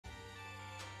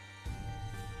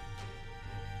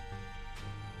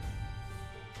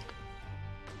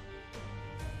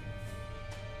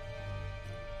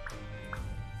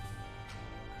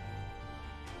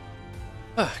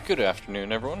Good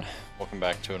afternoon, everyone. Welcome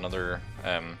back to another,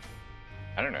 I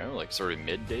don't know, like sort of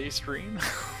midday stream.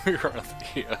 We're on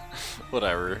the,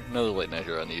 whatever, another late night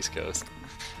here on the East Coast.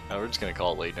 We're just gonna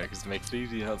call it late night because it makes it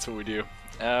easy, that's what we do.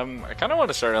 I kind of want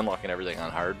to start unlocking everything on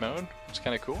hard mode, which is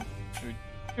kind of cool. We've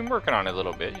been working on it a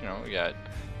little bit, you know, we got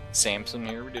Samson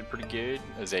here, we did pretty good.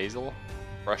 Azazel,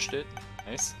 crushed it,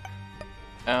 nice.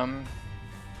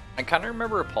 I kind of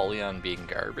remember Apollyon being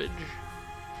garbage.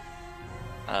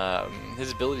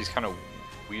 His ability is kind of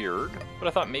weird, but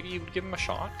I thought maybe you would give him a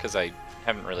shot, because I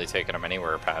haven't really taken him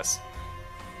anywhere past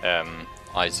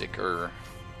Isaac or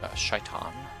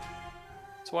Shaitan.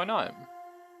 So why not?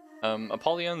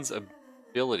 Apollyon's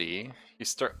ability, you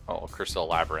start... Oh, Crystal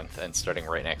Labyrinth, and starting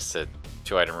right next to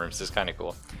 2 item rooms is kind of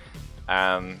cool.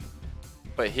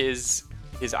 But his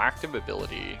active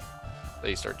ability that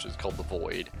he starts is called the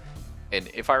Void, and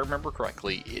if I remember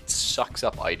correctly, it sucks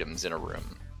up items in a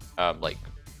room. Like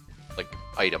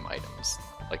items,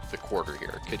 like the quarter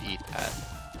here, could eat that.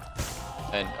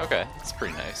 And okay, it's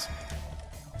pretty nice.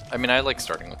 I mean, I like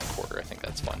starting with the quarter, I think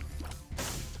that's fun.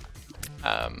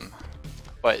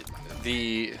 But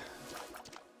the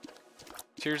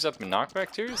tears up and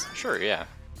knockback tears? Sure, yeah.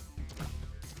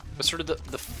 But sort of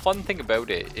the fun thing about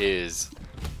it is,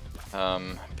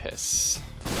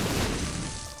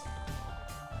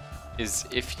 is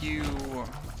if you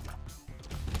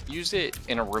use it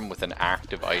in a room with an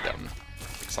active item,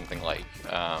 like something like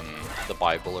the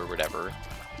Bible or whatever,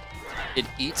 it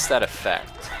eats that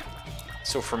effect.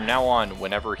 So from now on,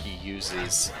 whenever he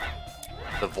uses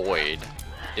the Void,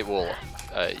 it will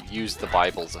use the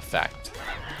Bible's effect.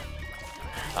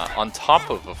 On top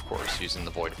of course, using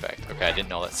the Void effect. Okay, I didn't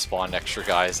know that spawned extra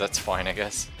guys, that's fine, I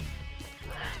guess.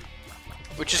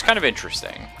 Which is kind of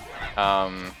interesting.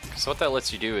 So what that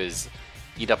lets you do is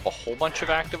eat up a whole bunch of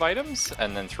active items,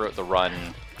 and then throughout the run,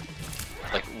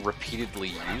 like,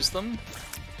 repeatedly use them.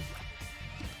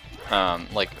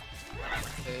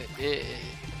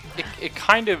 It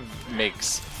kind of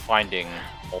makes finding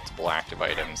multiple active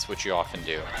items, which you often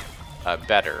do,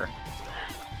 better.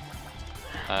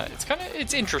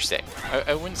 It's interesting.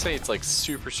 I wouldn't say it's like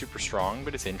super strong,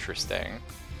 but it's interesting.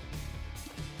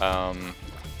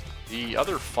 The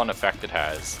other fun effect it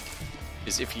has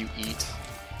is if you eat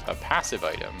a passive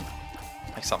item,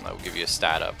 like something that will give you a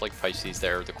stat up, like Pisces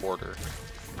there, or the quarter.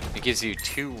 It gives you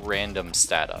 2 random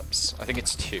stat ups. I think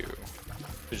it's 2.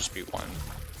 Could just be 1.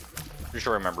 Pretty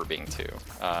sure I remember being 2.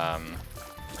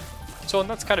 So and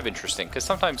that's kind of interesting, because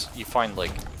sometimes you find,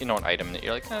 like, you know, an item that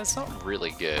you're like, it's not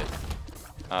really good.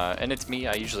 And it's me,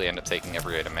 I usually end up taking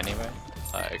every item anyway,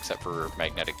 except for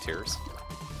magnetic tears.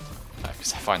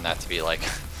 Because I find that to be like,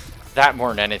 that more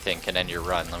than anything can end your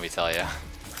run, let me tell you.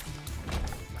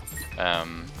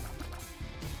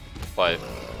 But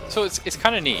so it's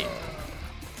kind of neat.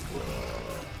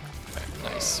 Okay,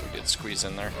 nice, we did squeeze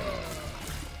in there. A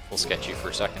little sketchy for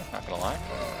a second, not gonna lie.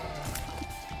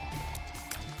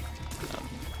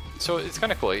 So it's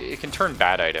kind of cool. It can turn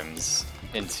bad items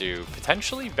into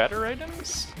potentially better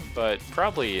items, but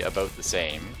probably about the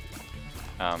same.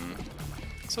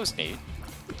 So it's neat.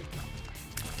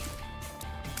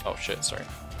 Oh shit, sorry.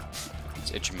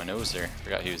 It's itching my nose there.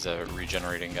 Forgot he was a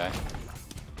regenerating guy.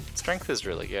 Strength is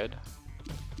really good.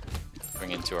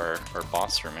 Going into our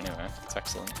boss room anyway. It's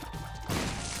excellent.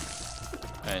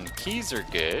 And keys are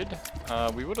good.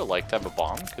 We would have liked to have a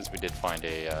bomb, because we did find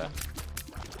a...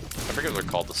 I forget what they're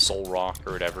called, the Soul Rock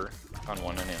or whatever. Found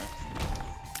one anyway.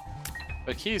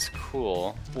 But key's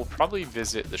cool. We'll probably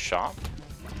visit the shop.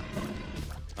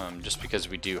 Just because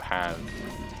we do have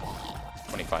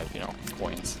 25, you know,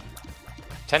 coins.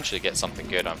 Potentially get something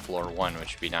good on floor 1,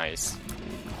 which would be nice.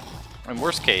 In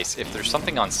worst case, if there's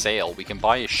something on sale, we can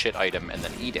buy a shit item and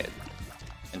then eat it,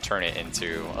 and turn it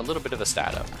into a little bit of a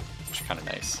stat up, which is kind of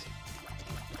nice.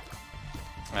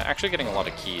 Actually getting a lot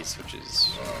of keys, which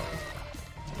is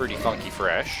pretty funky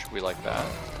fresh. We like that.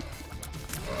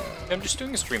 I'm just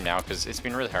doing a stream now because it's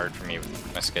been really hard for me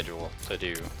with my schedule to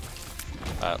do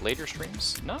later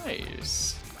streams.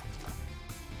 Nice.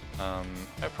 I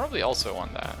probably also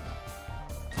want that.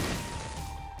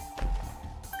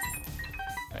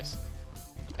 Nice.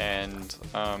 And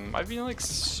I've been like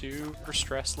super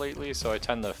stressed lately, so I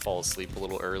tend to fall asleep a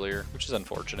little earlier, which is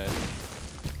unfortunate.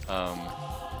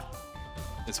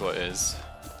 It's what is.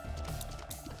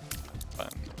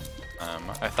 But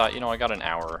I thought, you know, I got an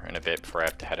hour and a bit before I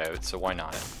have to head out, so why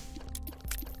not?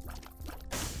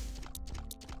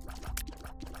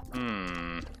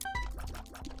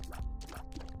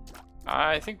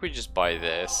 I think we just buy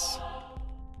this.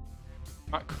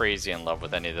 Not crazy in love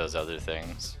with any of those other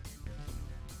things.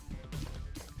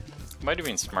 Might have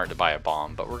been smart to buy a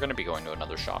bomb, but we're going to be going to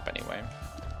another shop anyway.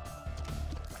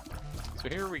 So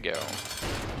here we go.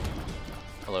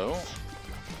 Hello?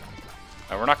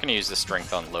 We're not going to use the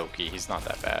strength on Loki. He's not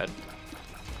that bad.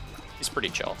 He's pretty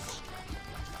chill.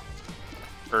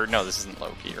 Or no, this isn't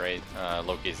Loki, right?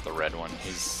 Loki's the red one.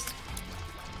 He's,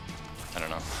 I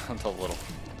don't know,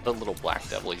 the little black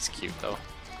devil. He's cute though.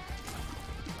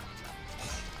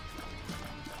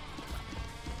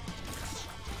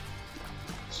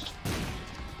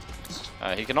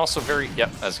 He can also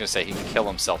yep, I was gonna say he can kill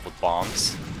himself with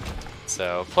bombs.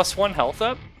 So +1 health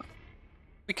up.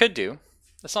 We could do.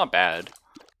 That's not bad.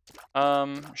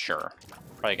 Sure.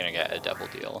 Probably gonna get a double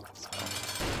deal. So.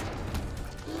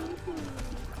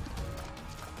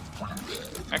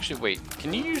 Actually, wait.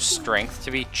 Can you use strength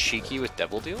to be cheeky with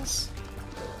devil deals?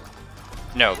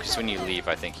 No, because when you leave,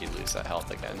 I think you lose that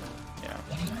health again. Yeah.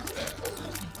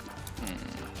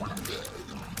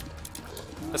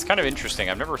 That's kind of interesting.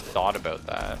 I've never thought about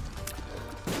that.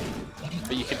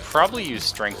 But you could probably use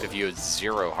strength if you had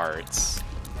 0 hearts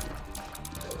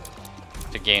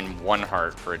to gain 1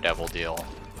 heart for a devil deal.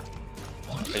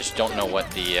 I just don't know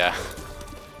what the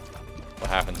what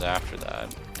happens after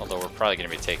that. Although we're probably going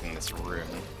to be taking this rune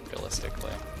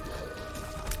realistically.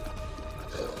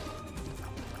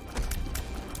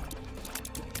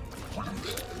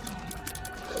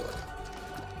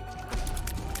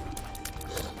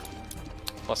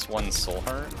 +1 soul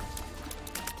heart.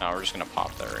 No, we're just gonna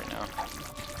pop that right now.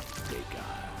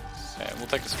 Okay, we'll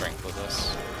take a strength with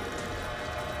this.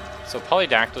 So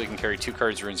Polydactyl, you can carry 2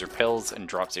 cards, runes, or pills, and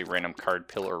drops a random card,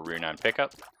 pill, or rune on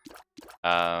pickup.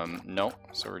 No,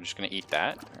 so we're just gonna eat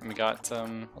that. And we got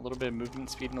a little bit of movement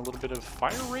speed and a little bit of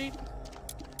fire rate.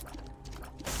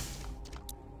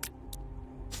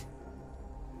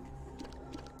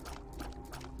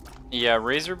 Yeah,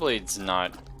 Razor Blade's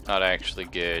not actually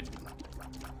good.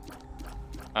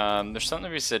 There's something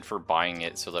to be said for buying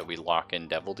it so that we lock in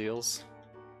devil deals.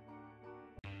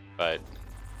 But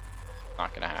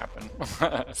not gonna happen.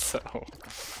 So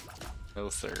no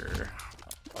sir.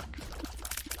 Oh, fuck.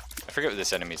 I forget what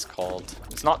this enemy's called.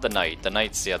 It's not the knight. The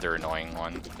knight's the other annoying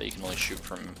one that you can only shoot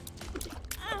from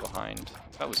behind.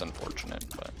 That was unfortunate,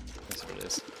 but that's what it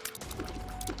is.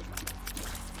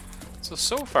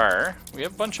 So far, we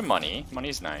have a bunch of money.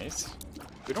 Money's nice.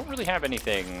 We don't really have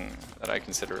anything that I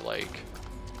consider like,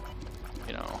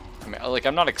 you know, I mean, like,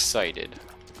 I'm not excited,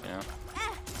 you know?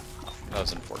 That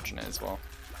was unfortunate as well.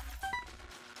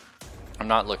 I'm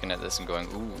not looking at this and going,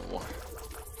 ooh.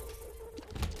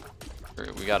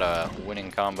 We got a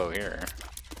winning combo here.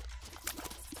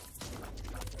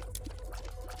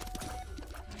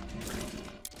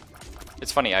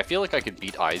 It's funny, I feel like I could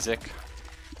beat Isaac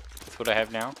with what I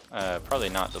have now. Probably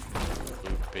not the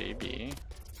blue baby.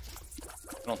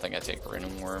 I don't think I take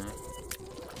Random Worm.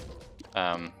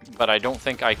 But I don't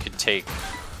think I could take,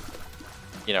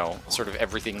 you know, sort of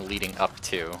everything leading up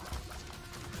to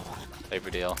type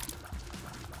of deal.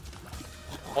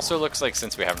 Also looks like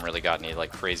since we haven't really got any like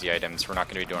crazy items, we're not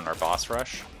going to be doing our boss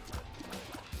rush.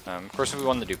 Of course, if we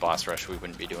wanted to do boss rush, we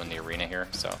wouldn't be doing the arena here,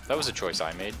 so that was a choice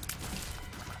I made.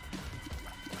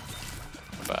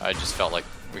 But I just felt like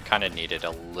we kind of needed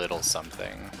a little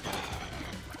something.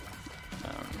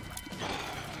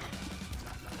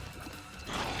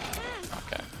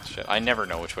 Okay, shit. I never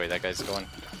know which way that guy's going.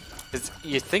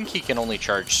 You think he can only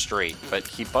charge straight, but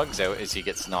he bugs out as he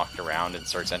gets knocked around and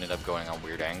starts ending up going on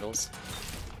weird angles.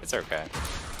 It's okay.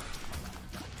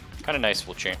 Kind of nice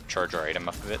we'll charge our item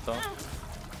up a bit, though.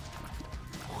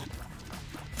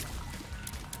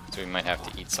 So we might have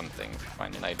to eat something if we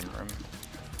find an item room.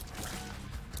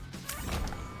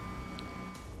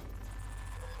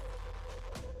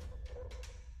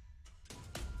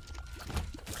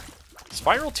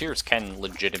 Spiral Tears can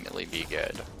legitimately be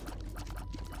good.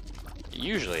 It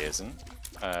usually isn't,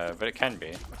 but it can be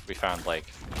if we found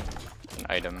like an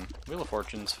item. Wheel of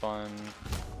Fortune's fun.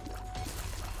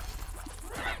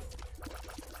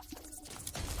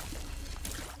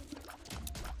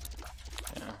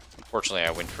 Yeah, unfortunately,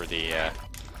 I went for the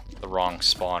wrong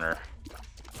spawner.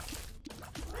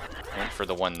 I went for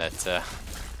the one that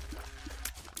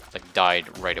like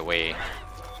died right away.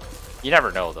 You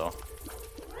never know, though.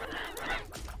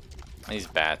 These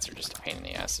bats are just a pain in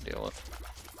the ass to deal with.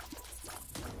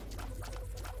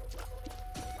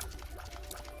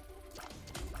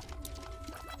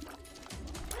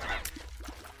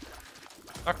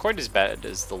 Not quite as bad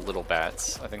as the little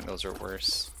bats. I think those are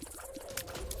worse.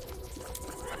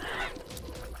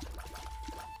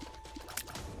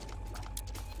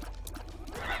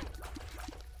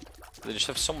 They just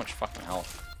have so much fucking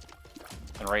health.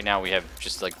 And right now we have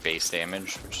just like base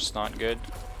damage, which is not good.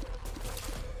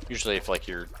 Usually if like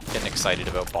you're getting excited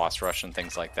about boss rush and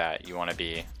things like that, you want to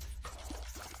be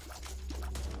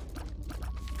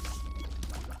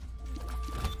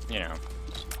you know,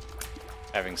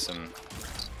 having some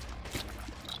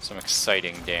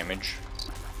exciting damage.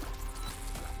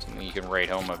 Something you can write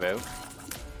home about.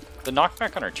 The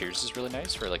knockback on our tiers is really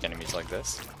nice for like enemies like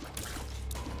this.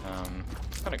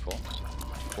 Kind of cool.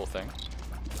 Cool thing.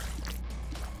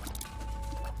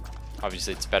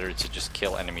 Obviously, it's better to just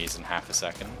kill enemies in half a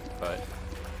second, but.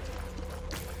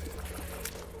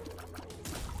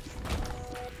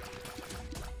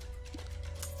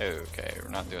 Okay, we're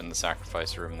not doing the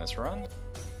sacrifice room in this run.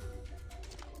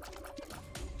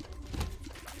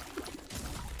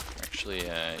 Actually,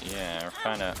 yeah, we're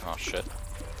kind of. Oh shit.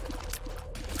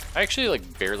 I actually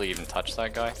like barely even touched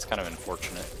that guy. It's kind of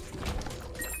unfortunate.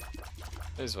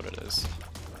 It is what it is.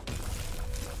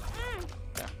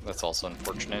 Yeah, that's also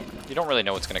unfortunate. You don't really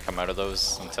know what's gonna come out of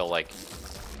those until like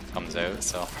comes out,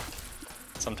 so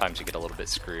sometimes you get a little bit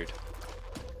screwed.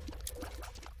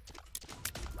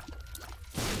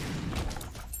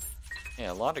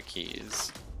 Yeah, a lot of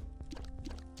keys.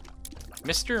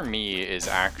 Mr. Me is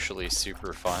actually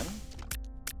super fun.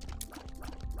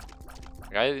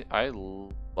 Like, I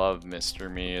love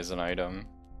Mr. Me as an item.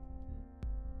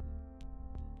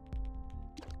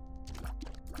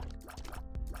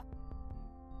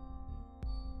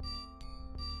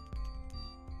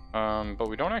 But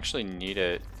we don't actually need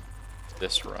it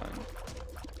this run.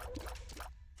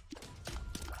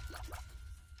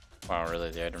 Wow,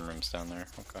 really? The item room's down there.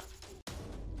 Okay.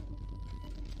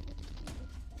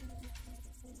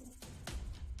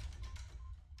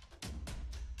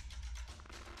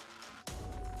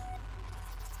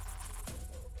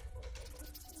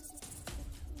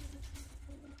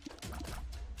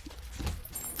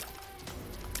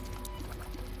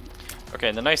 Okay,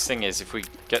 and the nice thing is if we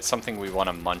get something we want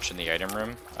to munch in the item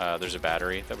room, there's a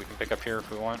battery that we can pick up here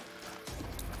if we want.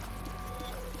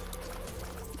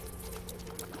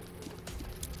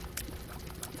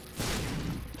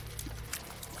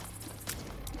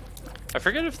 I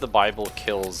forget if the Bible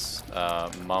kills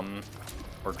Mum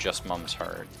or just Mum's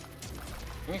heart.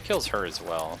 I think it kills her as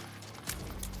well.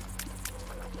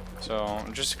 So,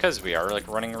 just because we are like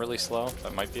running really slow,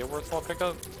 that might be a worthwhile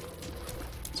pickup.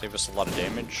 Save us a lot of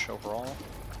damage overall.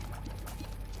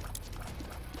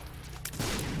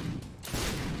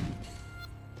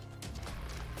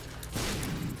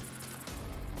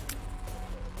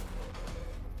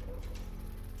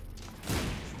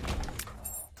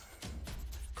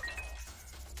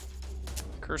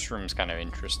 Curse room's kind of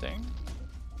interesting.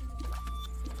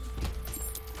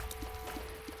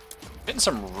 Getting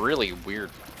some really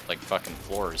weird, like, fucking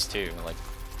floors too. Like,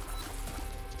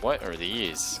 what are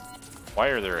these? Why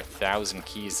are there 1,000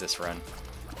 keys this run?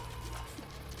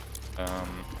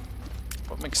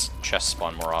 What makes chests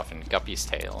spawn more often? Guppy's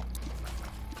tail.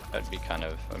 That'd be kind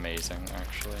of amazing,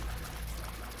 actually.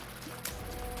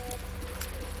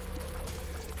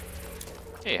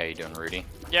 Hey, how you doing, Rudy?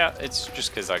 Yeah, it's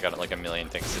just because I got like a million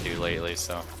things to do lately,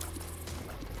 so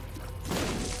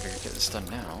figured get this done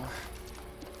now.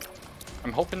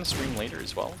 I'm hoping to stream later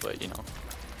as well, but you know,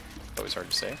 it's always hard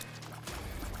to say.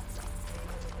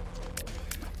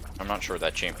 I'm not sure what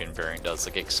that champion variant does.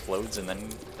 Like, it explodes and then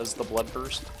does the blood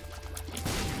burst.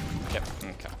 Yep,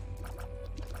 okay.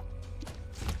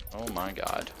 Oh my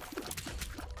god.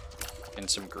 And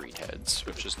some greed heads,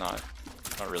 which is not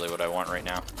really what I want right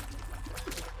now.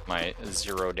 My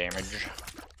 0 damage.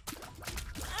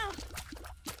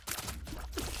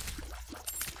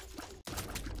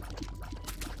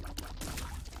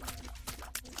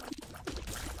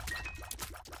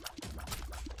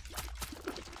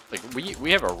 Like,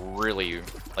 we have a really,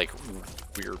 like,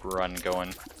 weird run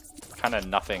going. Kind of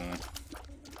nothing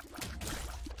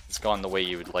has gone the way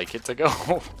you would like it to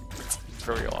go. It's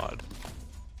very odd.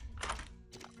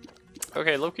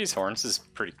 Okay, Loki's Horns is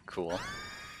pretty cool.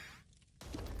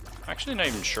 I'm actually not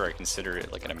even sure I consider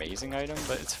it like an amazing item,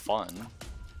 but it's fun. And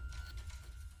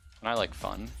I like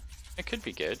fun. It could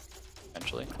be good,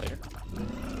 eventually, later.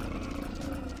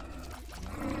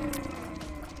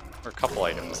 There are a couple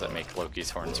items that make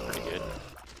Loki's Horns pretty good.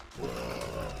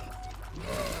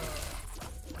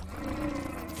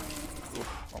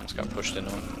 Oof, almost got pushed into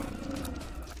him.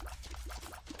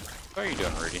 How are you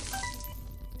doing, Rudy?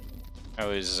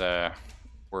 How is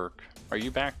work? Are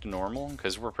you back to normal?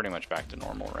 Because we're pretty much back to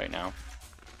normal right now.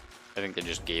 I think they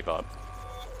just gave up.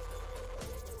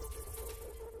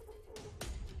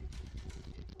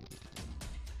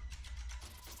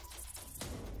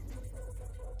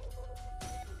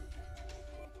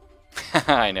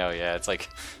 I know, yeah, it's like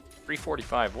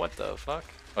 3:45, what the fuck?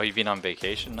 Oh, you've been on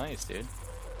vacation? Nice, dude.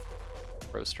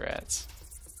 Pro strats.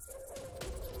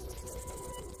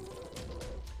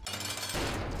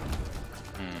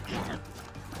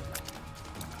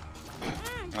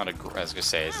 Not a. I was gonna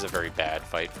say this is a very bad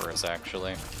fight for us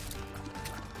actually.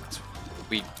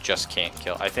 We just can't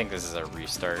kill. I think this is a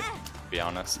restart, to be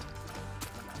honest.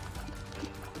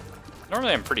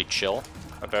 Normally I'm pretty chill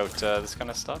about this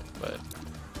kind of stuff, but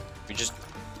we just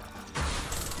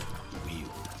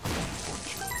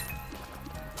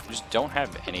don't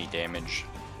have any damage.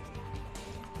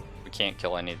 We can't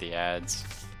kill any of the ads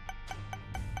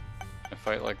in a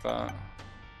fight like that.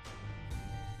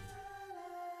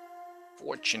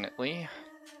 Fortunately.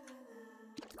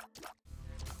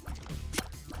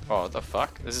 Oh, what the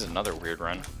fuck? This is another weird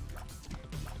run.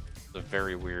 It's a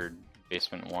very weird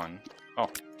basement one. Oh,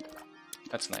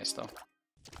 that's nice though.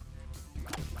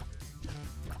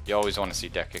 You always want to see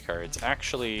deck of cards.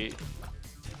 Actually,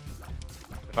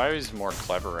 if I was more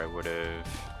clever, I would have...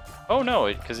 Oh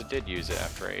no, because it did use it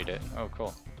after I ate it. Oh,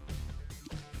 cool.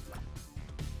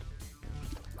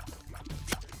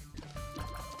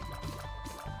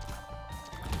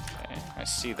 Okay, I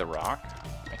see the rock.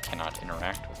 I cannot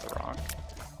interact with the rock.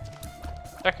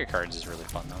 Deck of cards is really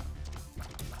fun though.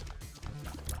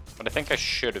 But I think I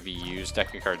should have used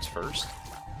deck of cards first,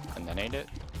 and then ate it.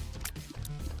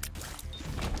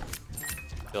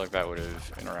 I feel like that would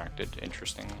have interacted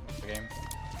interesting with the game.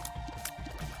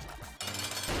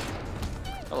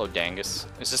 Hello, Dangus.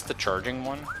 Is this the charging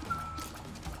one?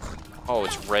 Oh,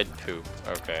 it's red poop.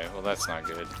 Okay, well that's not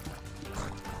good.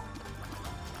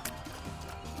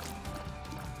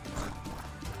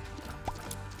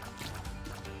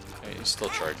 Okay, he still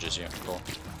charges you. Cool.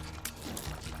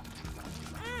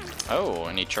 Oh,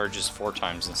 and he charges 4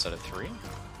 times instead of 3?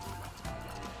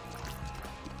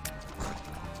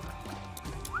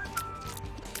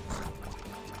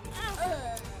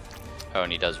 Oh,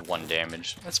 and he does 1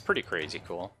 damage. That's pretty crazy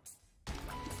cool.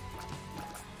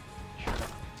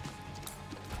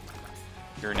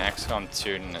 You're an XCOM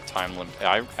 2 and a time limit.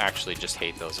 I actually just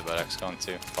hate those about XCOM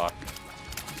 2. Fuck.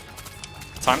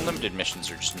 Time limited missions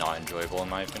are just not enjoyable in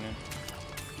my opinion.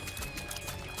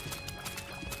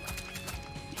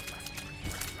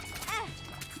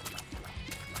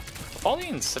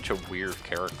 Napoleon's such a weird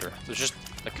character. There's just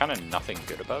like, kind of nothing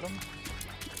good about him.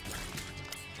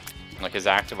 Like, his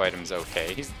active item's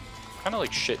okay. He's kind of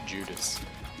like shit Judas,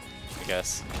 I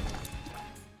guess.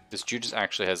 This Judas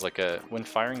actually has like a... When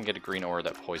firing, you get a green ore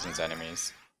that poisons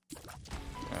enemies.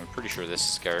 I'm pretty sure this is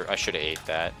scared. I should have ate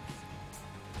that.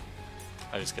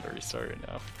 I just gotta restart it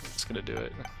now. I'm just gonna do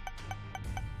it.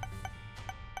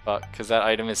 Fuck, because that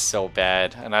item is so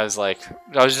bad. And I was like...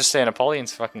 I was just saying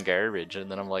Napoleon's fucking garbage. And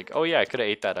then I'm like, oh yeah, I could have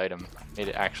ate that item. Made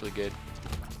it actually good.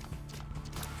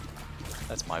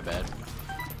 That's my bad.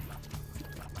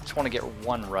 Just want to get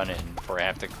 1 run in before I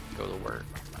have to go to work,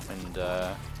 and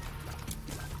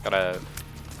I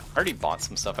already bought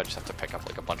some stuff. I just have to pick up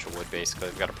like a bunch of wood basically.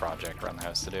 I've got a project around the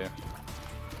house to do,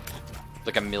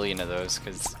 like 1,000,000 of those,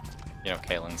 because you know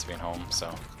Kaylin's been home,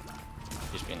 so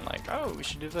he's been like, oh, we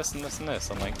should do this and this and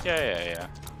this. I'm like, yeah.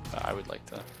 I would like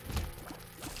to.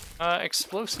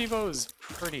 Explosivo is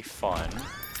pretty fun.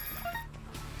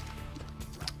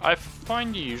 I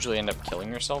find you usually end up killing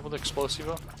yourself with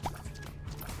Explosivo.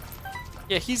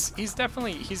 Yeah, he's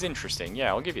definitely, he's interesting. Yeah,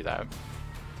 I'll give you that.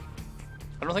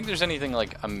 I don't think there's anything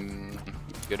like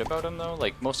good about him though.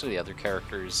 Like most of the other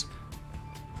characters,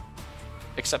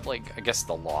 except like I guess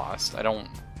the Lost. I don't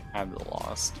have the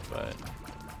Lost, but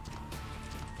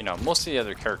you know, most of the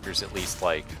other characters at least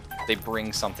like they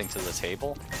bring something to the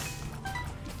table.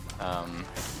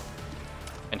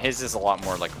 And his is a lot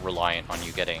more like reliant on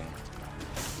you getting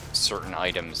certain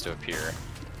items to appear.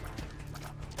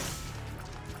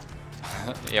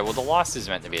 Yeah, well, the Lost is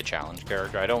meant to be a challenge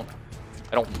character. I don't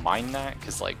mind that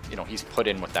because, like, you know, he's put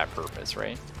in with that purpose,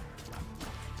 right?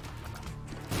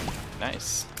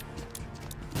 Nice.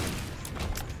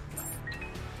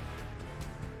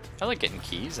 I like getting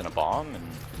keys and a bomb and.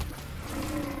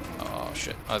 Oh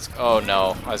shit! Oh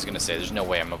no! I was gonna say there's no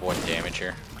way I'm avoiding damage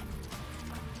here.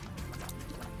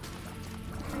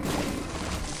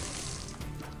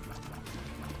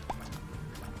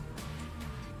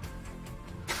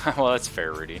 Well, that's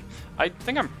fair, Rudy. I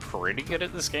think I'm pretty good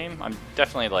at this game. I'm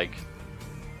definitely, like,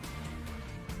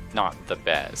 not the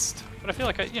best. But I feel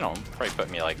like, you know, probably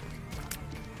put me, like...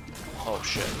 Oh,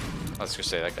 shit. Let's just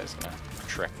say that guy's gonna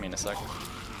trick me in a second.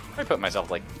 I put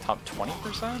myself, like, top 20%?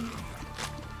 I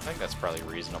think that's probably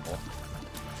reasonable.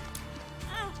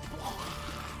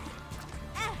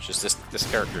 It's just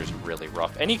this character is really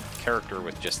rough. Any character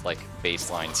with just, like,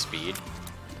 baseline speed,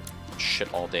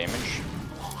 shit all damage...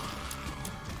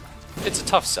 It's a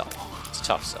tough sell. It's a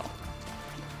tough sell.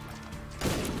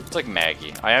 It's like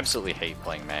Maggie. I absolutely hate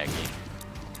playing Maggie.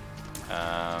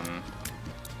 I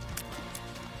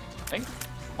think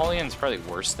Apollion's probably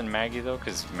worse than Maggie though,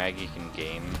 because Maggie can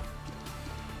game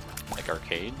like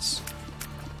arcades,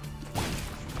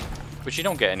 which you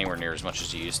don't get anywhere near as much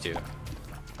as you used to.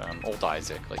 Old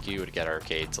Isaac, like you would get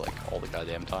arcades like all the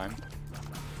goddamn time.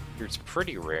 Here it's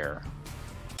pretty rare.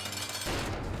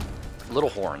 Little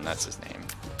Horn, that's his name.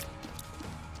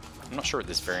 I'm not sure what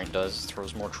this variant does.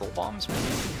 Throws more troll bombs, maybe?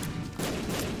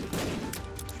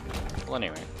 Well,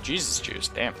 anyway. Jesus juice,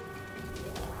 damn.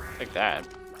 Take that.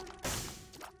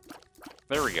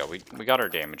 There we go. We got our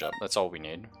damage up. That's all we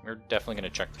need. We're definitely going to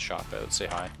check the shop out. Say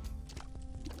hi.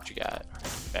 What you got?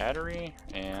 Battery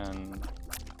and...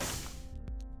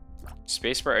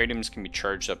 Spacebar items can be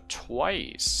charged up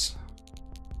twice.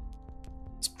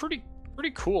 It's pretty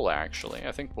cool, actually.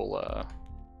 I think we'll go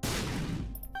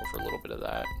for a little bit of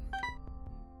that.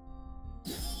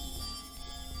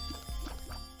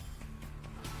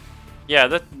 Yeah,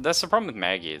 that's the problem with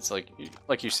Maggie. It's like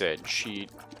you said, she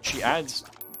adds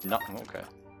nothing. Okay,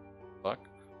 fuck.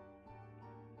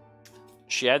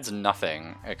 She adds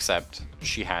nothing except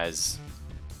she has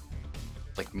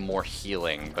like more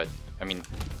healing. But I mean,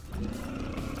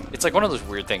 it's like one of those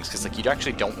weird things because like you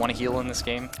actually don't want to heal in this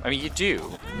game. I mean, you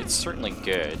do. It's certainly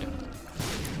good,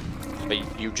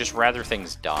 but you just rather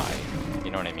things die. You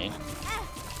know what I mean?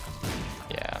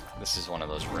 Yeah, this is one of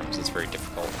those rooms that's very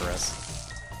difficult for us.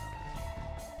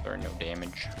 There are no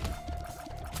damage.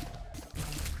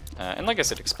 And like I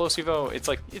said, Explosivo, it's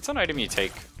like, it's an item you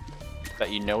take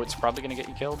that you know it's probably going to get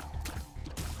you killed.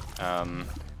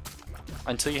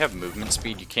 Until you have movement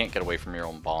speed, you can't get away from your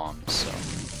own bombs, so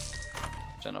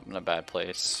you end up in a bad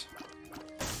place.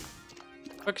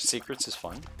 Book of Secrets is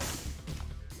fun.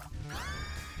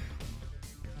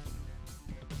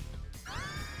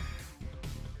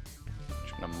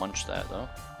 Just gonna munch that though.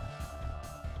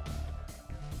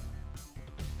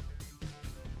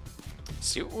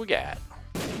 See what we got.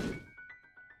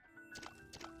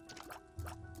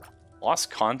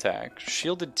 Lost contact.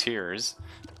 Shielded tears.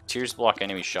 Tears block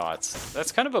enemy shots.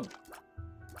 That's kind of a...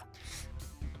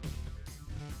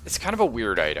 It's kind of a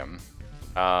weird item.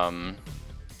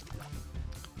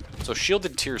 So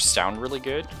shielded tears sound really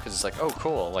good, because it's like, oh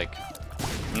cool, like,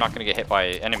 I'm not going to get hit by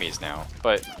enemies now.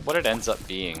 But what it ends up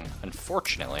being,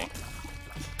 unfortunately,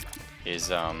 is,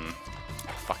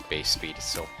 fuck, base speed is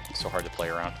so hard to play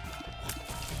around.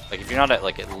 Like, if you're not at,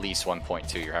 like, at least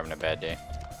 1.2, you're having a bad day.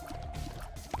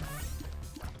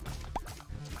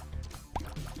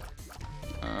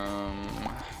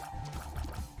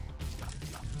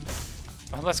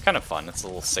 Oh, that's kind of fun. It's a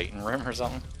little Satan room or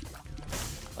something.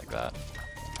 Like that.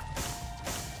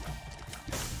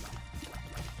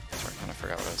 Sorry, I kind of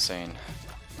forgot what I was saying.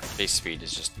 Base speed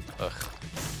is just, ugh.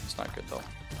 It's not good, though.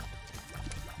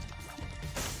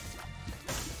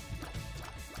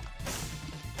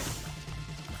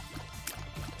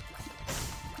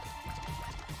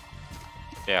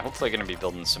 Yeah, hopefully I'm going to be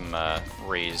building some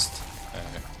raised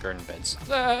garden beds.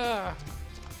 Ah!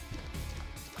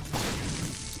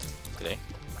 Today.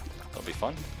 That'll be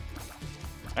fun.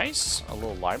 Nice. A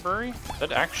little library.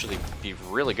 That'd actually be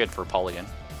really good for Apollyon.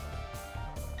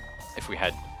 If we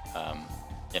had,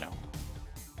 you know,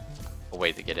 a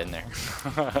way to get in there.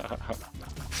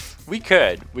 We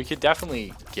could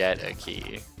definitely get a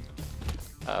key.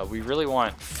 We really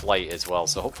want flight as well,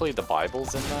 so hopefully the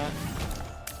Bible's in that.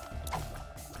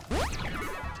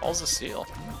 All's a seal.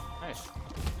 Nice.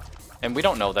 And we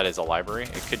don't know that is a library.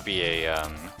 It could be a,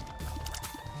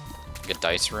 like a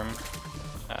dice room,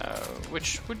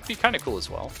 which would be kind of cool as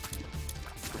well.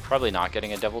 We're probably not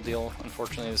getting a devil deal,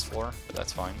 unfortunately, this floor, but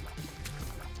that's fine.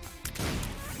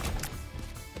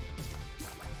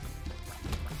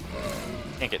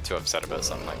 Can't get too upset about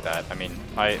something like that. I mean,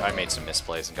 I made some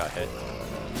misplays and got hit.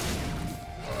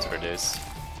 That's what it is.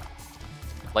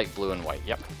 Light blue and white,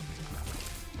 yep.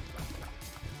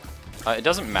 It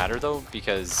doesn't matter though,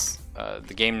 because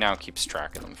the game now keeps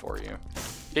track of them for you.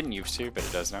 Didn't used to, but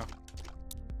it does now.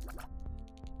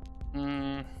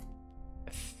 I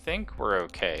think we're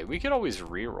okay. We could always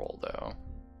reroll though.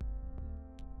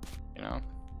 You know?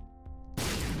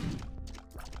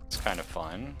 It's kind of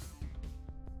fun.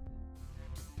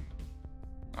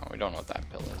 Oh, we don't know what that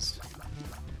pill is.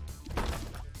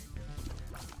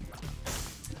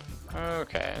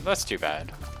 Okay, that's too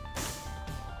bad.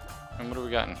 And what do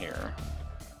we got in here?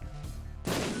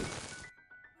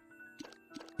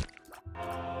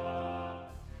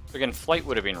 Again, flight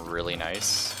would have been really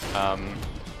nice. I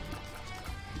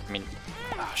mean,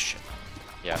 ah, shit.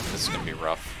 Yeah, this is gonna be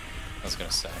rough. I was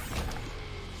gonna say.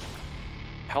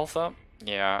 Health up?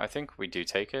 Yeah, I think we do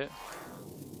take it.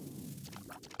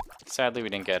 Sadly, we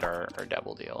didn't get our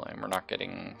devil deal, and we're not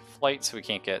getting flight, so we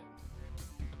can't get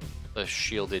the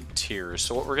shielded tears.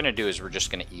 So what we're gonna do is we're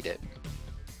just gonna eat it.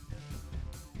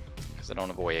 Because I don't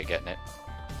have a way of getting it.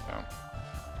 So.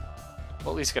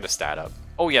 We'll at least get a stat up.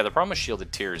 Oh yeah, the problem with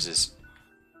shielded tears is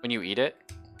when you eat it...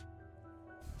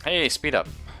 Hey, speed up.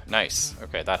 Nice.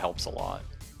 Okay, that helps a lot.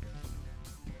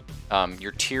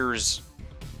 Your tears,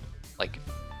 like,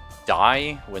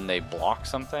 die when they block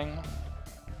something.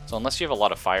 So unless you have a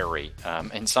lot of fire rate,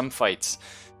 in some fights,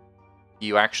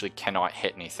 you actually cannot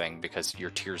hit anything because your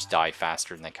tears die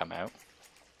faster than they come out.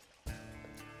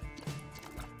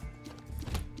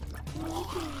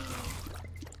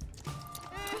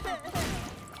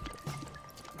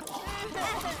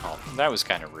 Oh, that was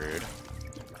kind of rude.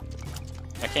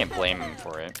 I can't blame him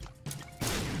for it.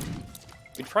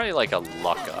 We'd probably like a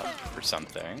luck up or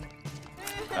something.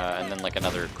 And then like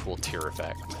another cool tier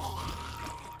effect.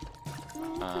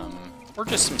 Or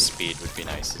just some speed would be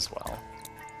nice as well.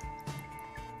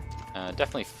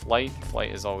 Definitely flight.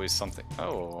 Flight is always something.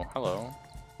 Oh, hello.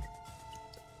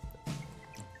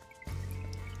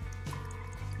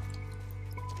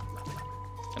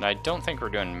 And I don't think we're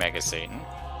doing Mega Satan.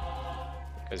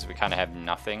 Because we kind of have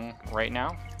nothing right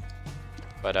now.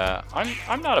 But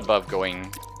I'm not above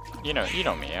going... You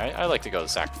know me. I like to go to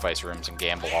sacrifice rooms and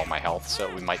gamble all my health,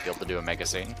 so we might be able to do a Mega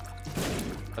Satan.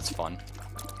 That's fun.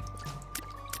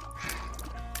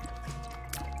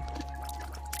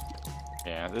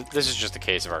 Yeah, this is just a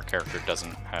case of our character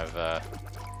doesn't have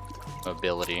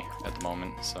mobility at the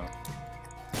moment, so...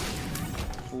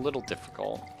 A little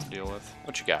difficult to deal with.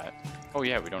 What you got? Oh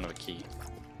yeah, we don't have a key.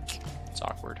 It's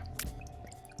awkward.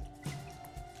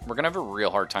 We're gonna have a real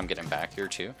hard time getting back here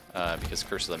too, because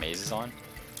Curse of the Maze is on.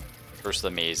 Curse of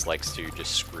the Maze likes to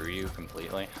just screw you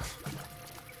completely.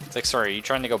 It's like, sorry, are you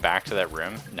trying to go back to that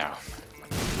room? No.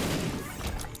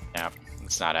 No,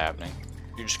 it's not happening.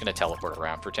 You're just gonna teleport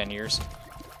around for 10 years.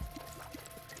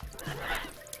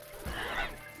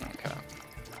 Okay.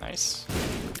 Nice.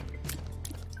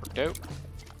 Worked out.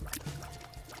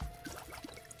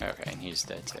 Okay, and he's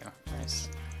dead too. Nice.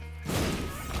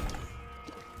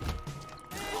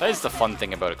 That is the fun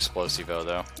thing about Explosivo,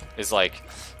 though. Is like,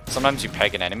 sometimes you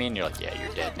peg an enemy and you're like, yeah,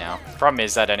 you're dead now. Problem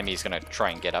is that enemy's gonna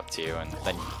try and get up to you and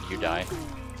then you die.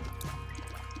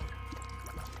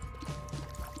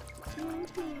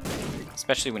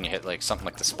 Especially when you hit like something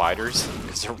like the spiders,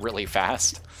 because they're really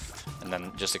fast. And then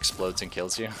it just explodes and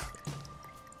kills you.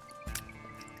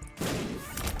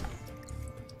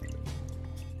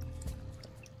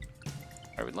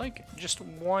 I would like just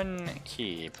one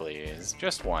key, please.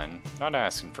 Just one. Not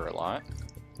asking for a lot.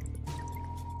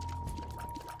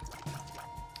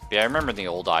 Yeah, I remember the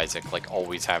old Isaac, like,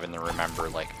 always having to remember,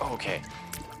 like, oh, okay,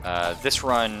 this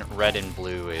run, red and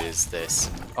blue is this.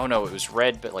 Oh no, it was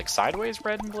red, but like sideways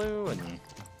red and blue, and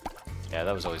yeah,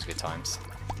 that was always good times.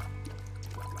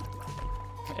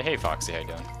 Hey, Foxy, how you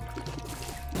doing?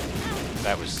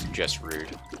 That was just rude.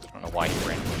 I don't know why you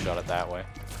randomly shot it that way.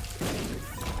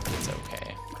 It's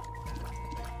okay.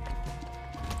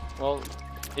 Well,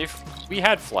 if we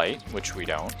had flight, which we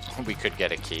don't, we could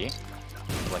get a key.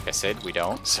 Like I said, we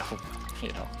don't, so, you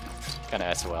know, kind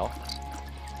of SOL.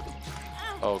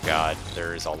 Oh god,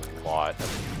 there's a lot of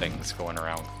things going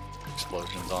around.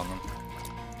 Explosions on them.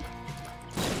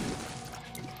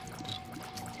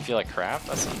 You feel like crap?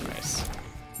 That's not nice.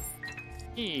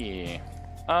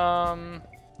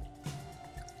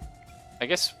 I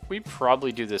guess we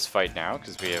probably do this fight now,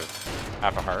 because we have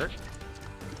half a heart.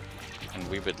 And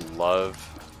we would love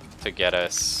to get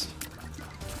us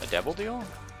a devil deal.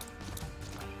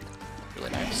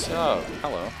 Really nice. Oh,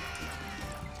 hello.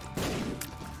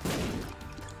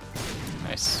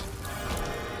 Nice.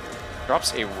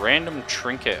 Drops a random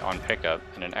trinket on pickup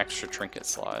and an extra trinket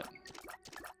slot.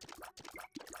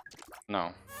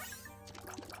 No.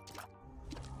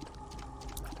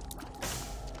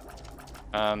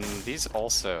 These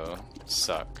also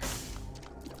suck.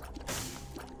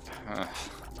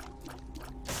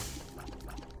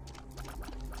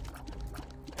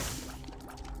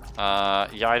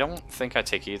 Yeah, I don't think I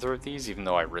take either of these, even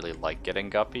though I really like getting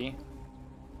Guppy.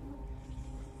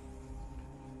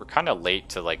 We're kind of late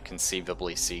to, like,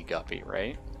 conceivably see Guppy,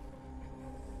 right?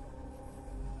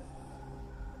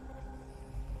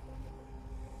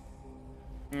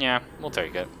 Yeah, we'll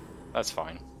take it. That's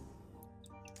fine.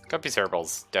 Guppy's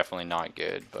hairball's definitely not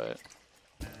good, but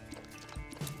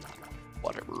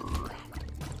whatever.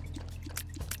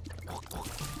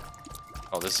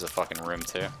 Oh, this is a fucking room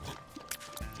too.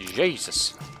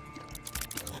 Jesus.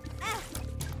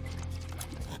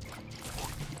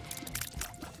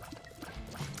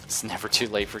 It's never too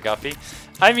late for Guppy.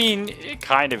 I mean, it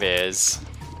kind of is.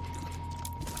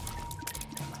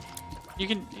 You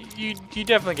you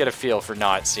definitely get a feel for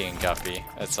not seeing Guppy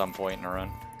at some point in a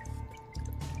run.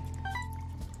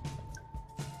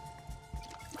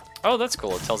 Oh, that's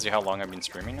cool. It tells you how long I've been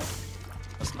streaming now.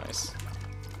 That's nice.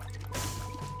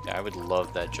 Yeah, I would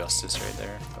love that Justice right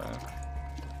there. But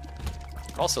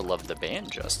I also love the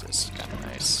band Justice. Kind of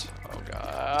nice. Oh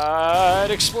god,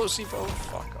 explosive! Oh,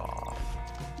 fuck off.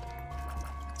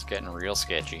 It's getting real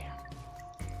sketchy.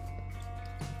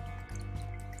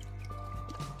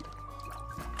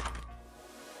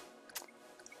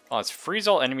 Oh, it's freeze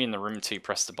all enemy in the room until you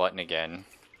press the button again.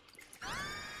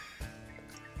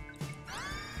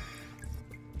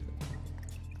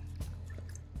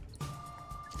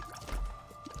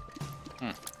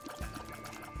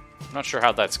 I'm not sure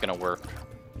how that's gonna work.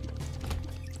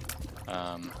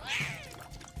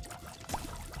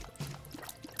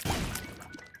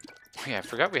 Yeah, I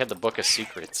forgot we had the Book of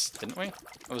Secrets, didn't we?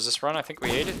 What was this run? I think we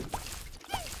ate it.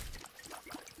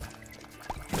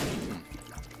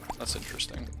 That's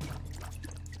interesting.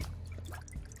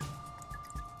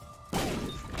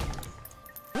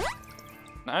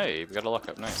 Hey, we got a luck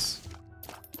up, nice.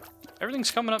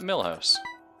 Everything's coming up Millhouse.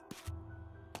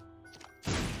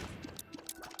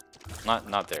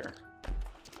 Not there.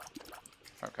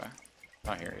 Okay.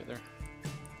 Not here either.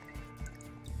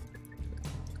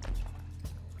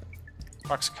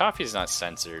 Fox, coffee's not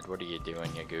censored. What are you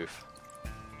doing, you goof?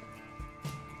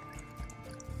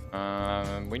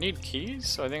 We need keys,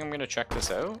 so I think I'm gonna check this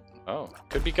out. Oh,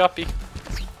 could be Guppy.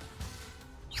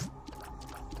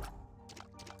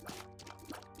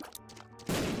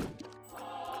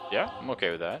 Yeah, I'm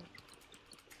okay with that.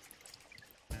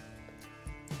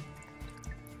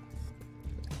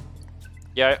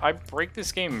 Yeah, I break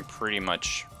this game pretty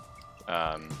much,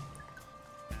 I'd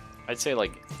say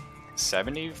like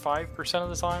 75% of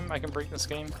the time I can break this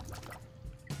game.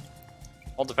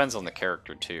 All depends on the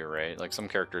character too, right? Like some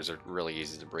characters are really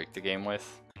easy to break the game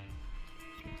with.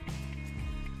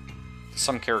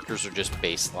 Some characters are just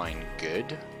baseline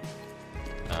good.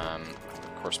 Of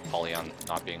course, Polyon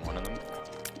not being one of them.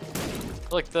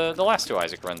 Like the last two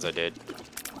Isaac runs I did,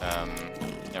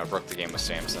 you know, I broke the game with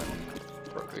Samson.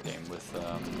 Broke the game with,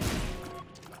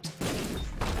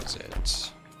 what was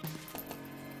it?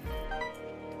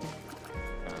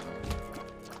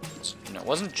 No, it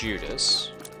wasn't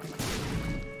Judas.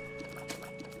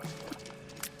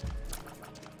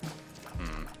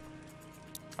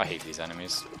 I hate these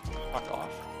enemies. Fuck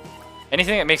off.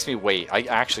 Anything that makes me wait, I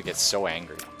actually get so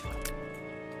angry.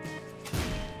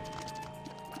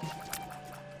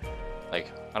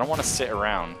 Like, I don't want to sit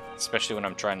around, especially when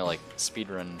I'm trying to, like,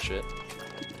 speedrun and shit.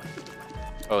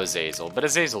 Oh, Azazel. But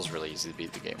Azazel's really easy to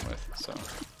beat the game with, so.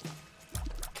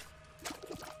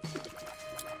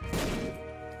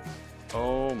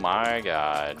 Oh my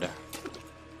god.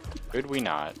 Could we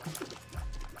not?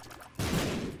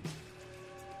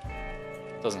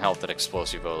 Doesn't help that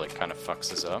Explosivo, like, kind of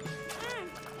fucks us up.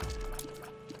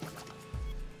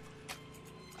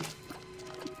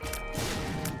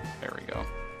 There we go.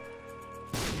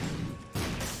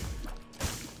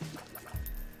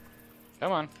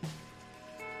 Come on.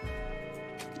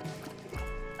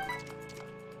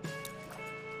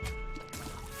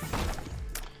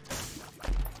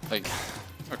 Like,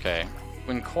 okay.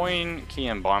 When coin, key,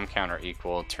 and bomb count are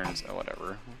equal, it turns... Oh,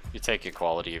 whatever. You take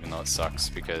equality even though it sucks,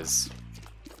 because...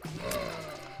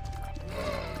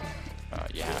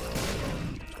 you have to.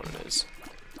 That's what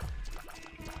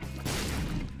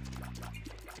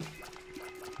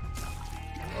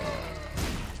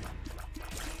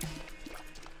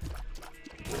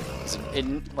it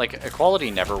is. Like,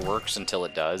 equality never works until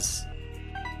it does.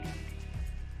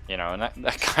 You know, and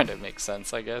that kind of makes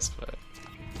sense, I guess, but...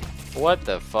 What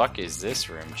the fuck is this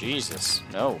room? Jesus,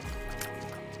 no.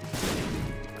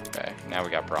 Okay, now we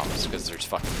got problems, because there's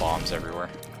fucking bombs everywhere.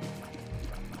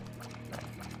 Okay.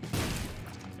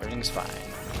 Everything's fine.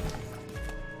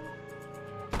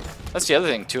 That's the other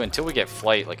thing, too. Until we get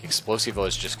flight, like, Explosivo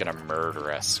is just gonna murder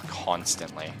us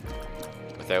constantly.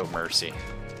 Without mercy.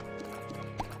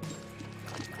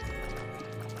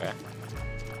 Okay.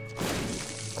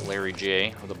 Larry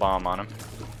J with a bomb on him.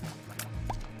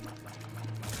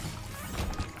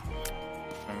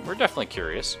 We're definitely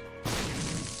curious.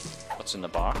 What's in the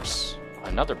box?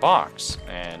 Another box.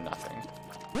 And nothing.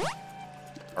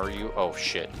 Are you... Oh,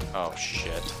 shit. Oh,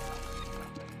 shit.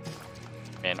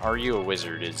 Man, Are You a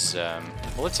Wizard is,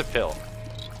 well, it's a pill.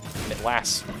 It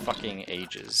lasts fucking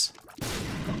ages.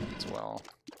 As well.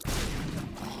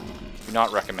 Do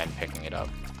not recommend picking it up.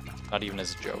 Not even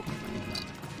as a joke.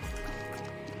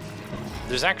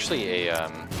 There's actually a,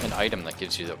 an item that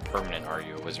gives you the permanent Are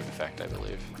You a Wizard effect, I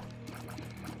believe.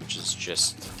 Which is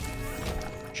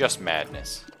just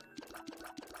madness.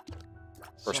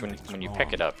 Of course, when you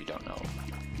pick it up, you don't know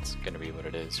it's gonna be what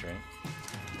it is, right?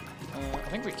 I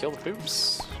think we kill the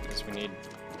poops, because we need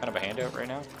kind of a handout right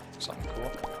now. Something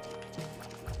cool.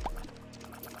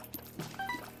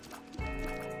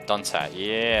 Dunce hat,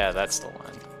 yeah, that's the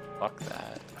one. Fuck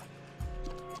that.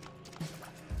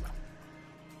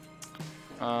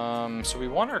 So we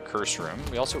want our curse room.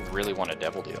 We also really want a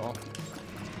devil deal.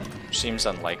 Which seems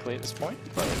unlikely at this point,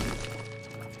 but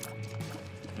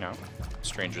you know,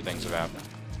 stranger things have happened.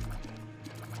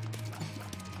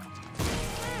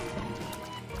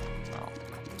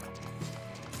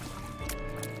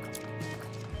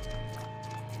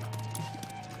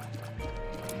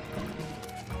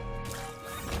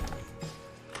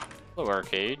 Hello,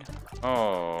 arcade.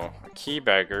 Oh, a key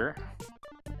beggar,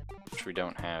 which we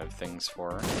don't have things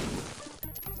for.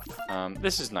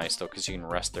 This is nice though, because you can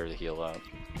rest there to heal up.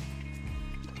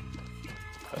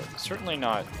 But certainly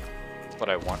not what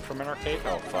I want from an arcade.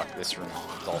 Oh fuck, this room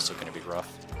is also going to be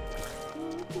rough.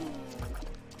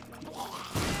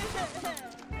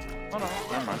 Oh no,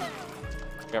 never mind.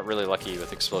 Got really lucky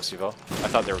with Explosivo. I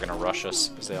thought they were going to rush us,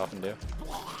 as they often do.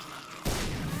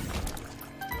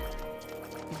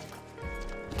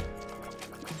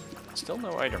 Still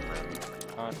no item room.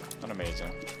 Not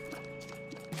amazing.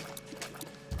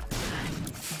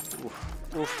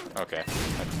 Oof. Oof. Okay.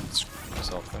 I screwed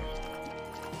myself there.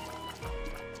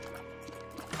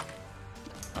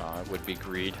 It would be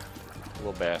greed.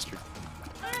 Little bastard.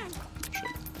 Shit.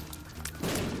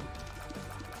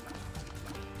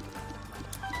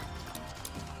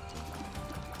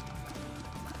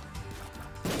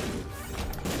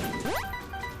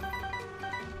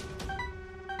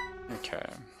 Okay.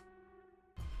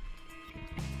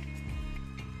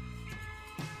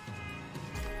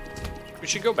 We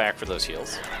should go back for those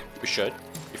heals. We should.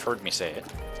 You've heard me say it.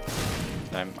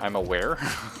 I'm aware.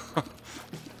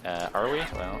 Are we?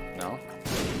 Well, no.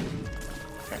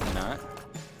 Apparently not.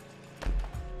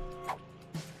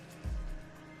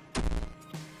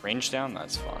 Range down?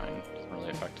 That's fine. Doesn't really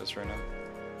affect us right now.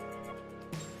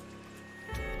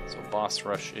 So boss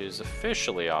rush is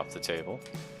officially off the table.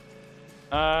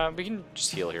 We can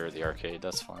just heal here at the arcade,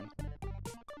 that's fine.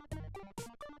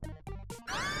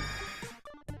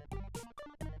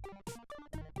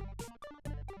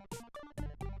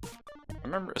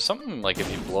 Remember something like if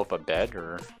you blow up a bed,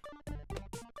 or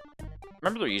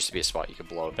remember there used to be a spot you could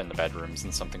blow up in the bedrooms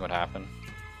and something would happen.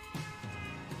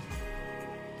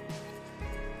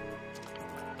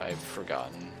 I've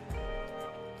forgotten.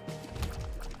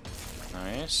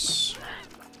 Nice.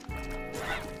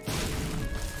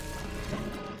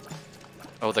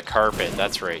 Oh, the carpet,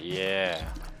 that's right, yeah.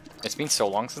 It's been so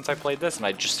long since I played this and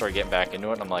I just started getting back into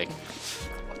it and I'm like,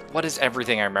 what is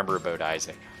everything I remember about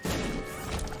Isaac?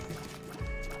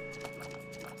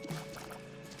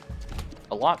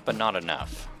 A lot, but not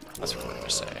enough. That's what we're gonna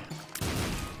say.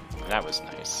 That was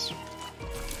nice.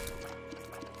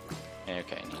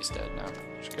 Okay, and he's dead now,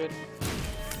 which is good.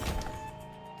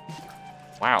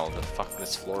 Wow, the fuck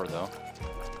this floor though.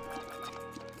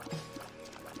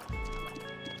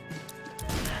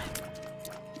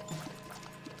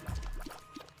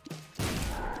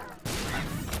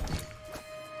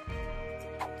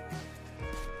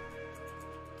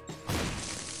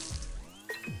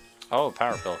 Oh,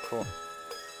 power pill, cool.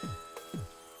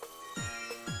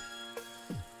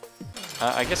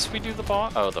 I guess we do the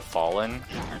boss. Oh, the fallen.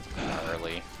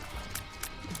 Early.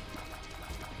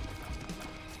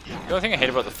 The only thing I hate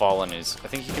about the fallen is I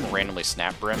think you can randomly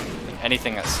snap brim. And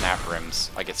anything that snap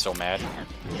brims, I get so mad.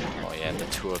 Oh yeah, the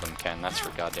two of them can. That's for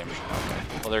goddamn sure.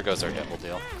 Okay. Well, there goes our devil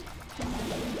deal.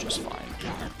 Just fine.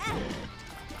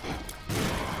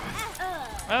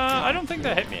 I don't think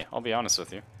that hit me. I'll be honest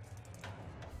with you.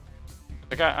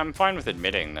 Like I'm fine with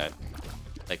admitting that,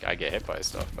 like I get hit by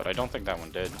stuff, but I don't think that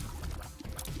one did.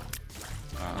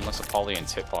 Unless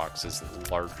Apollyon's hitbox is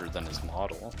larger than his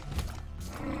model.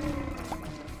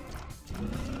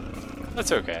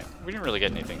 That's okay. We didn't really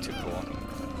get anything too cool.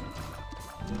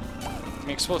 I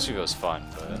mean, Explosivo is fun,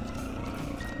 but...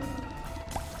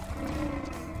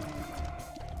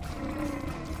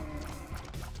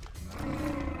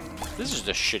 This is just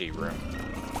a shitty room.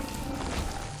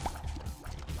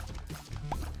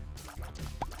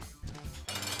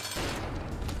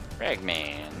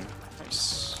 Ragman.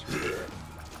 Nice.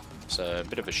 It's a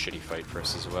bit of a shitty fight for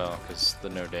us as well, because the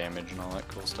no damage and all that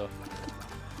cool stuff.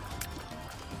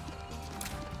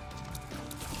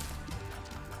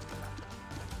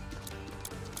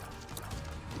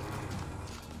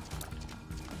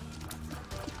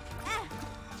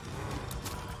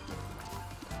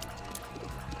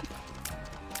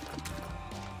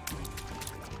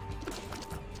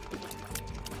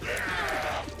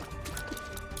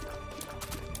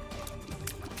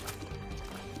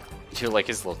 do like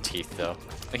his little teeth though.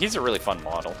 Like, he's a really fun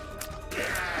model.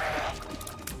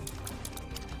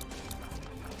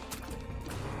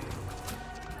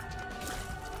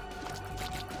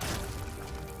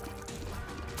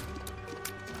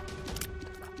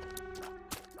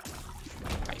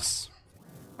 Nice.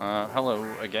 Hello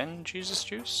again, Jesus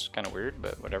Juice. Kind of weird,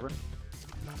 but whatever.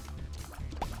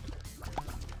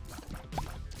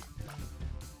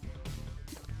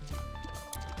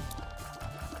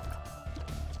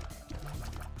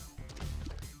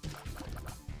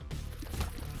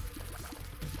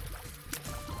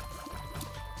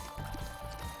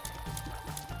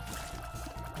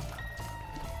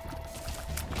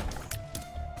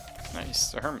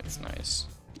 Nice. The Hermit's nice.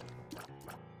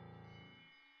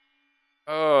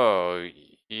 Oh,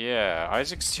 yeah.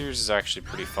 Isaac's Tears is actually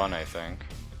pretty fun, I think.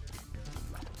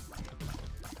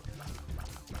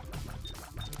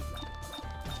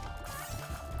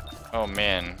 Oh,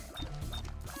 man.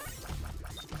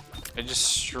 I just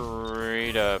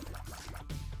straight up...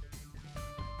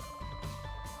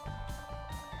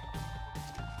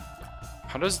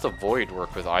 How does the Void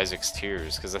work with Isaac's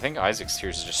Tears? Because I think Isaac's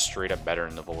Tears is just straight up better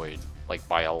in the Void. Like,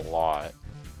 by a lot.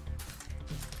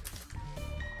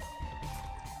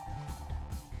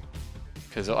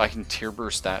 Because I can Tear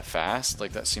Burst that fast?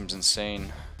 Like, that seems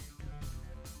insane.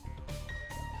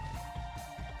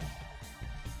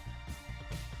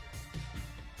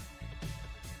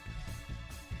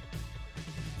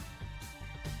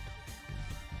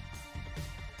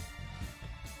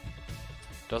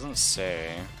 Doesn't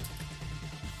say.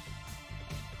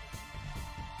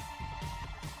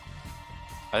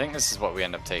 I think this is what we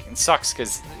end up taking. It sucks,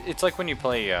 because it's like when you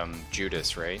play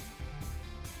Judas, right?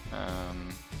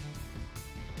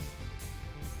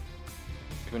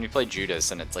 When you play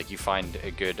Judas, and it's like you find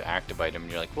a good active item,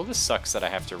 and you're like, well, this sucks that I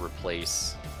have to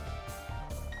replace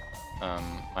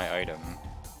my item.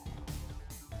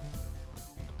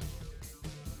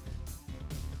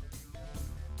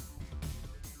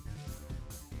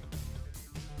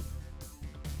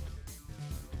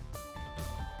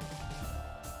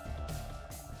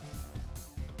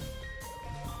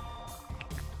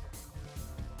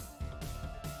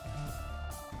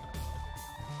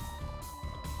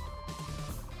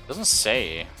 Doesn't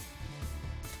say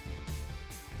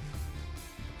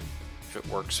if it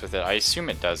works with it. I assume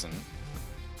it doesn't.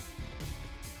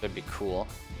 That'd be cool.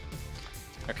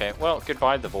 Okay, well,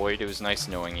 goodbye, the Void. It was nice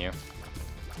knowing you.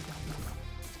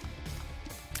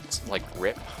 It's like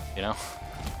RIP, you know?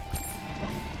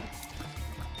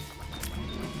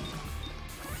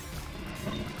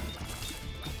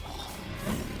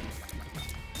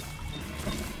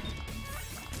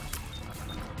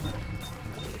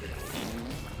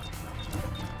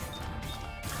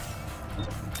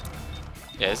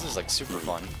 Yeah, this is like super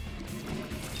fun.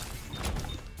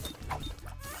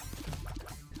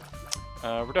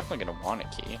 We're definitely gonna want a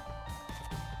key.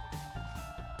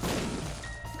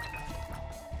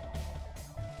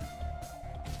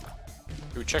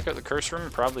 Do we check out the curse room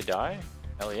and probably die?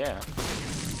 Hell yeah.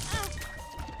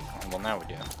 Well, now we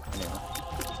do. Anyway.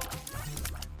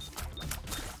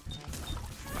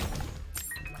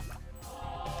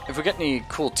 If we get any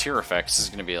cool tier effects, this is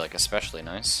gonna be like especially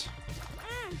nice.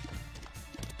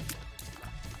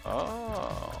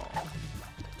 Oh.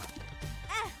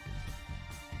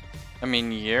 I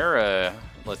mean, Yara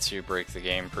lets you break the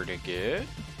game pretty good.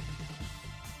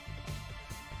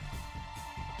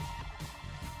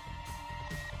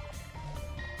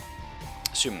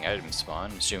 Assuming items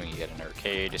spawn, assuming you get an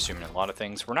arcade, assuming a lot of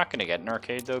things. We're not going to get an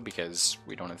arcade though because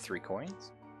we don't have 3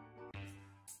 coins.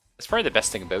 That's probably the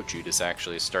best thing about Judas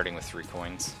actually, is starting with 3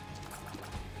 coins.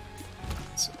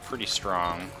 It's pretty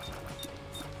strong.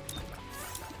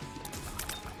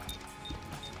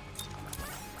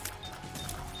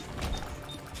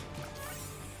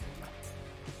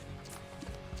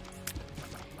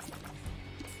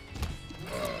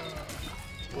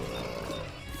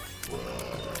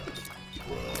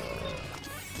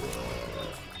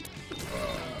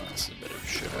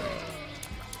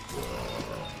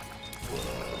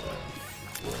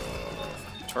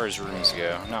 As far as rooms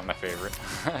go, not my favorite,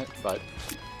 but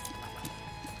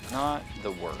not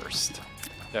the worst.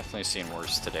 Definitely seen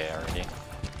worse today already.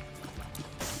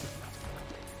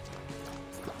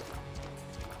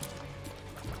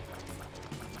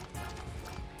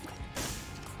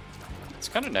 It's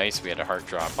kind of nice we had a heart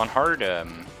drop. On hard,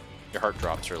 your heart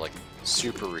drops are like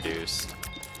super reduced.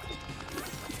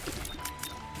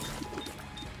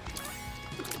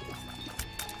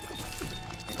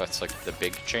 That's like the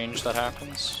big change that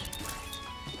happens.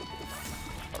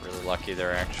 Got really lucky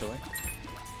there actually.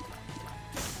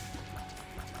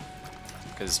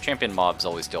 Because champion mobs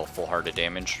always deal full heart of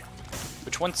damage.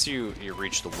 Which once you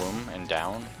reach the womb and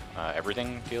down,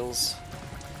 everything feels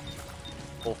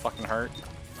full fucking hurt.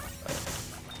 But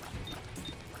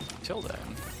until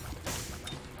then.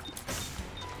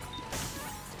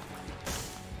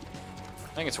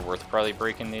 I think it's worth probably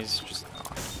breaking these. Just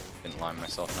didn't line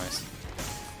myself nice.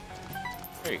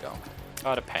 There you go.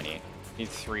 Got a penny. Need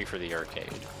 3 for the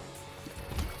arcade.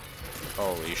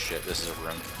 Holy shit, this is a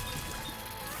room.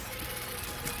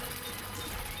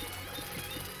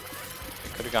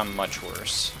 It could have gone much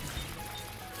worse.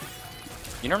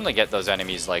 You normally get those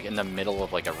enemies like in the middle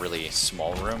of like a really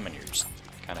small room and you're just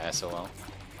kind of SOL.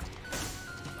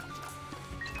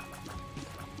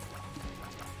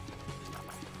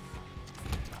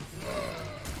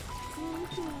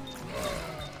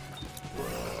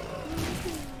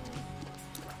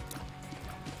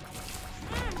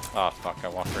 Oh fuck, I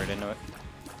walked right into it.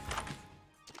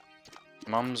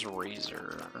 Mom's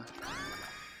razor.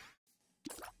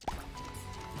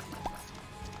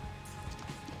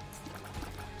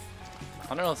 I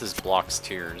don't know if this blocks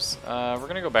tears. We're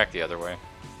gonna go back the other way.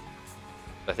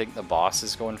 I think the boss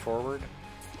is going forward.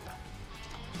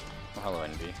 Oh, hello,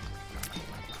 Envy.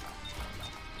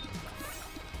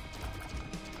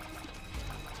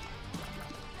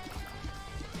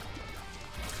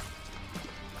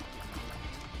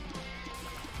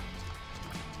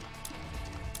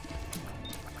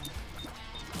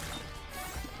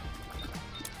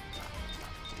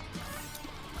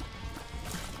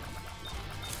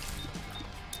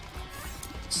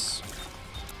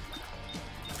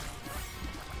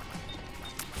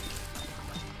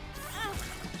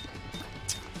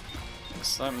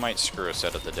 So that might screw us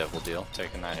out of the devil deal,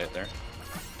 taking that hit there.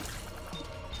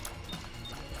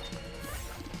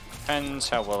 Depends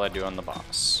how well I do on the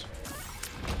boss.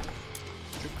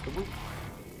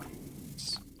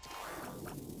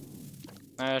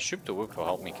 Shoop the whoop will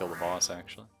help me kill the boss,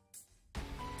 actually.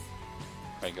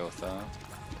 If I go with that.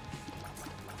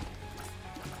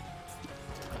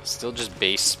 Still just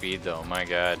base speed, though, my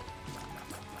god.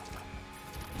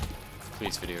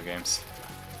 Please, video games.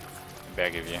 I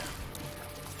beg of you.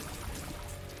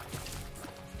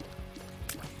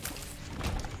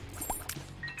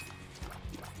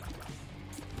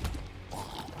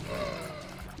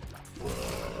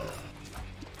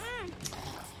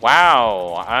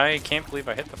 Wow, I can't believe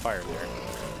I hit the fire there.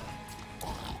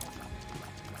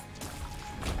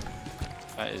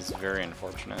 That is very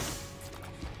unfortunate.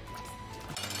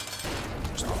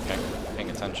 Just not paying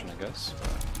attention, I guess.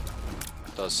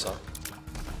 It does suck.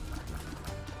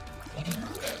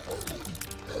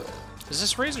 Is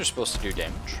this razor supposed to do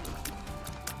damage?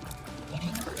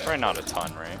 Probably not a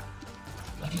ton, right?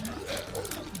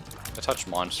 I touched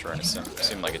monster and it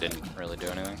seemed like it didn't really do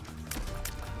anything.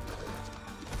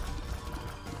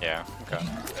 Yeah, okay.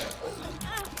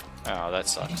 Oh, that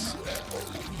sucks.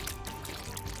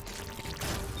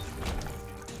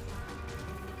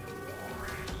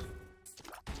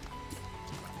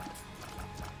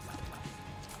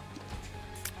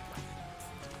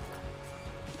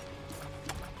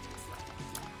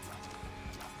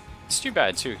 It's too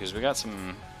bad too, because we got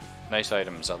some nice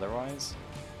items otherwise.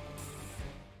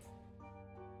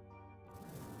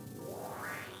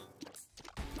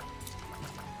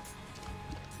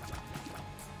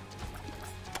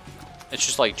 It's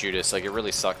just like Judas, like it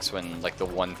really sucks when like the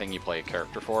one thing you play a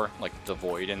character for, like the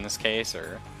Void in this case,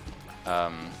 or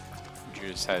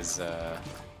Judas has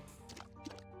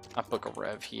not Book of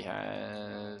Rev, he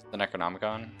has the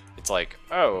Necronomicon. It's like,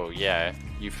 oh yeah,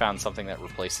 you found something that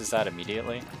replaces that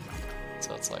immediately.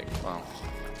 So it's like, well.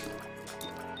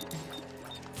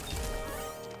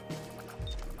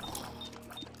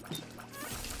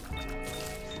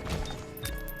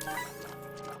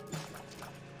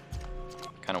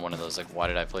 Kind of one of those like, why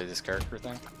did I play this character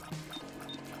thing?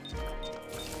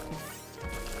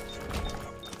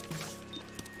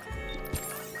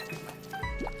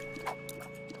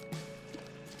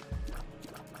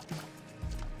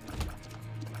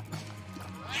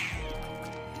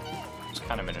 It's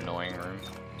kind of an annoying room.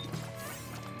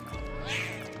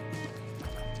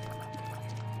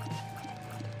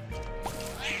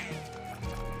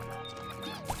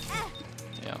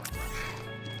 Yeah.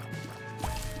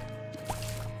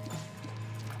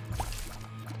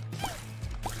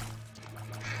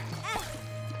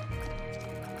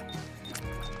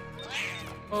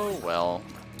 Oh well,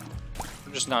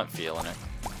 we're just not feeling it.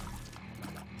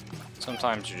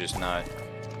 Sometimes you're just not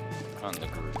on the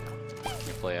group.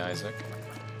 You play Isaac.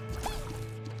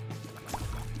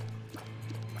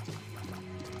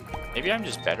 Maybe I'm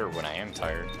just better when I am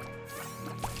tired.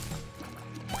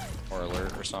 Or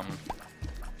alert or something.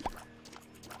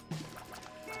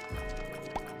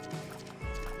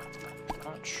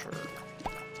 not sure.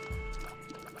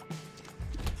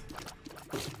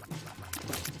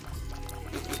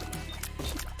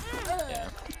 Yeah.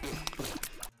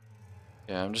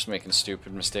 Yeah, I'm just making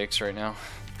stupid mistakes right now.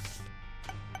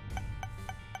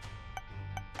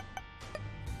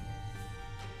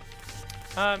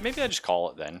 Maybe I just call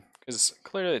it then, because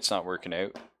clearly it's not working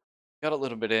out. Got a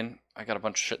little bit in, I got a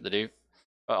bunch of shit to do.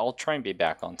 But I'll try and be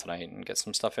back on tonight and get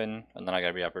some stuff in, and then I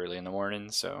gotta be up early in the morning,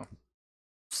 so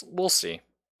we'll see.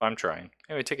 I'm trying.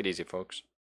 Anyway, take it easy, folks.